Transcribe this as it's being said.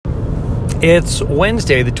It's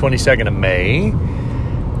Wednesday, the 22nd of May,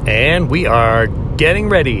 and we are getting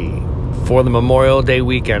ready for the Memorial Day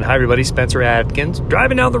weekend. Hi, everybody. Spencer Atkins,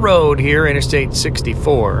 driving down the road here, Interstate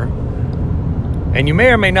 64. And you may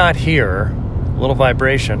or may not hear a little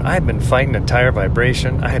vibration. I have been fighting a tire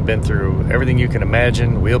vibration. I have been through everything you can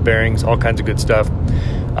imagine, wheel bearings, all kinds of good stuff.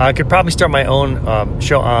 I could probably start my own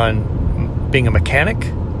show on being a mechanic,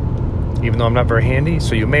 even though I'm not very handy.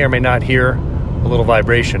 So you may or may not hear a little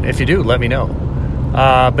vibration. If you do, let me know.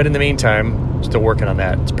 But in the meantime, still working on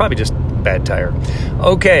that. It's probably just bad tire.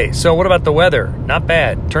 Okay, so what about the weather? Not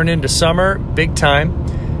bad. Turned into summer, big time.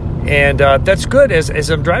 And that's good. As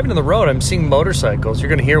I'm driving on the road, I'm seeing motorcycles. You're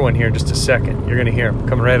going to hear one here in just a second. You're going to hear them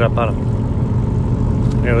coming right up on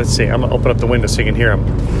them. Here, let's see. I'm going to open up the window so you can hear them.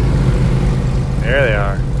 There they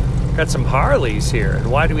are. Got some Harleys here. And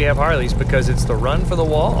why do we have Harleys? Because it's the run for the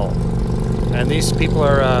wall. And these people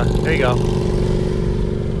are, there you go.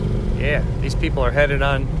 Yeah, these people are headed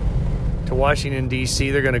on to Washington, D.C.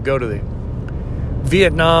 They're going to go to the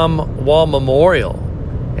Vietnam Wall Memorial.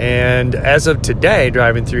 And as of today,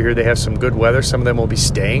 driving through here, they have some good weather. Some of them will be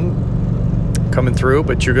staying, coming through,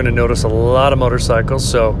 but you're going to notice a lot of motorcycles.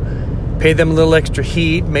 So pay them a little extra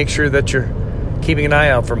heed. Make sure that you're keeping an eye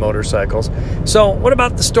out for motorcycles. So what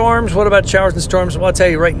about the storms? What about showers and storms? Well, I'll tell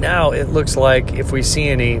you right now, it looks like if we see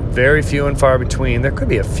any, very few and far between. There could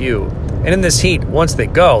be a few. And in this heat, once they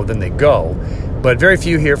go, then they go. But very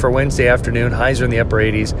few here for Wednesday afternoon. Highs are in the upper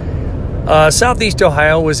 80s. Southeast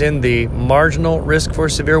Ohio was in the marginal risk for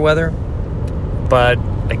severe weather. But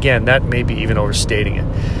again, that may be even overstating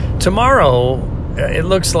it. Tomorrow, it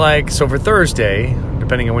looks like, so for Thursday,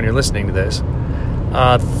 depending on when you're listening to this,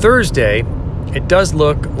 Thursday, it does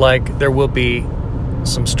look like there will be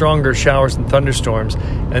some stronger showers and thunderstorms.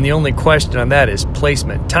 And the only question on that is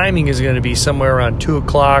placement. Timing is going to be somewhere around 2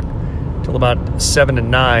 o'clock till about 7 to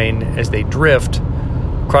 9 as they drift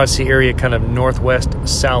across the area kind of northwest,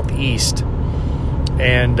 southeast.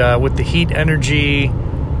 And with the heat energy,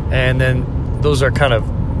 and then those are kind of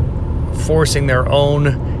forcing their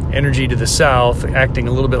own energy to the south, acting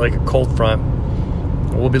a little bit like a cold front.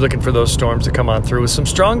 We'll be looking for those storms to come on through with some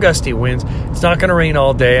strong gusty winds. It's not going to rain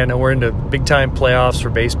all day. I know we're into big-time playoffs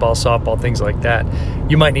for baseball, softball, things like that.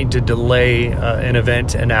 You might need to delay an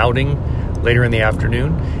event, an outing, later in the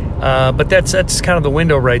afternoon. But that's kind of the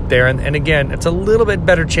window right there. And again, it's a little bit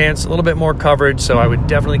better chance, a little bit more coverage, so I would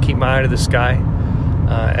definitely keep my eye to the sky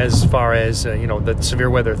as far as, the severe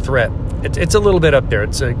weather threat. It's a little bit up there.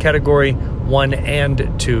 It's a Category 1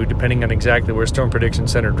 and 2, depending on exactly where Storm Prediction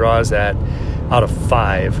Center draws that, out of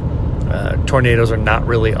 5. Tornadoes are not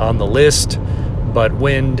really on the list, but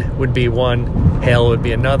wind would be one, hail would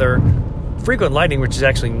be another. Frequent lightning, which is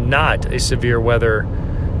actually not a severe weather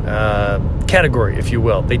category, if you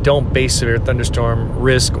will. They don't base severe thunderstorm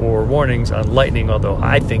risk or warnings on lightning, although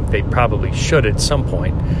I think they probably should at some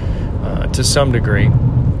point to some degree.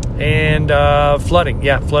 And flooding.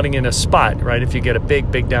 Yeah, flooding in a spot, right? If you get a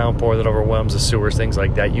big downpour that overwhelms the sewers, things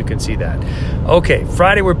like that, you can see that. Okay,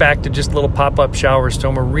 Friday we're back to just a little pop-up shower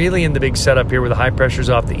storm. We're really in the big setup here where the high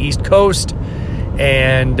pressure's off the east coast.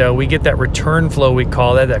 And we get that return flow, we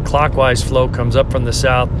call that. That clockwise flow comes up from the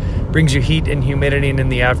south, brings you heat and humidity, and in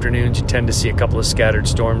the afternoons you tend to see a couple of scattered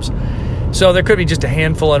storms. So there could be just a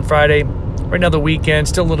handful on Friday. Right now the weekend,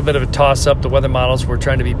 still a little bit of a toss-up. The weather models were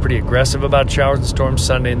trying to be pretty aggressive about showers and storms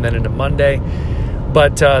Sunday and then into Monday.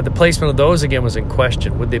 But the placement of those, again, was in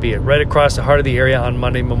question. Would they be right across the heart of the area on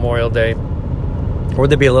Monday, Memorial Day? Or would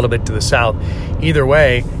they be a little bit to the south? Either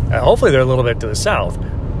way, hopefully they're a little bit to the south.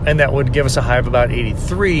 And that would give us a high of about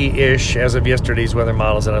 83-ish as of yesterday's weather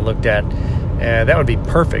models that I looked at. And that would be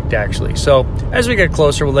perfect, actually. So as we get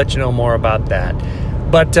closer, we'll let you know more about that.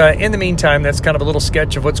 But in the meantime, that's kind of a little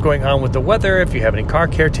sketch of what's going on with the weather. If you have any car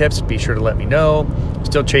care tips, be sure to let me know.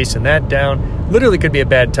 Still chasing that down. Literally could be a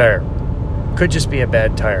bad tire. Could just be a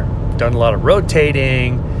bad tire. Done a lot of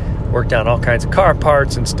rotating, worked on all kinds of car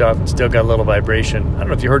parts and stuff, and still got a little vibration. I don't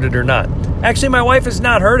know if you heard it or not. Actually, my wife has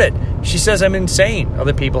not heard it. She says I'm insane.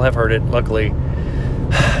 Other people have heard it. Luckily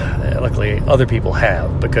other people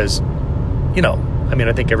have, because,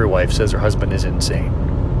 I think every wife says her husband is insane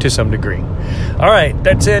to some degree. All right,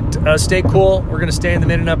 that's it. Stay cool. We're going to stay in the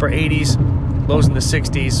mid and upper 80s, lows in the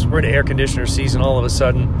 60s. We're into air conditioner season all of a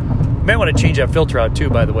sudden. You might want to change that filter out too,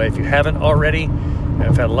 by the way, if you haven't already.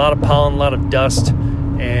 I've had a lot of pollen, a lot of dust,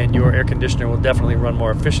 and your air conditioner will definitely run more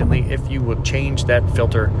efficiently if you will change that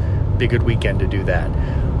filter. Be a good weekend to do that.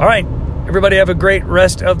 All right, everybody have a great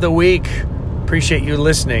rest of the week. Appreciate you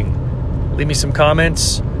listening. Leave me some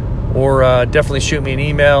comments or definitely shoot me an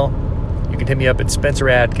email. You can hit me up at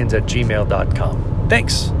spenceradkins@gmail.com.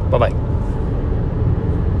 Thanks. Bye-bye.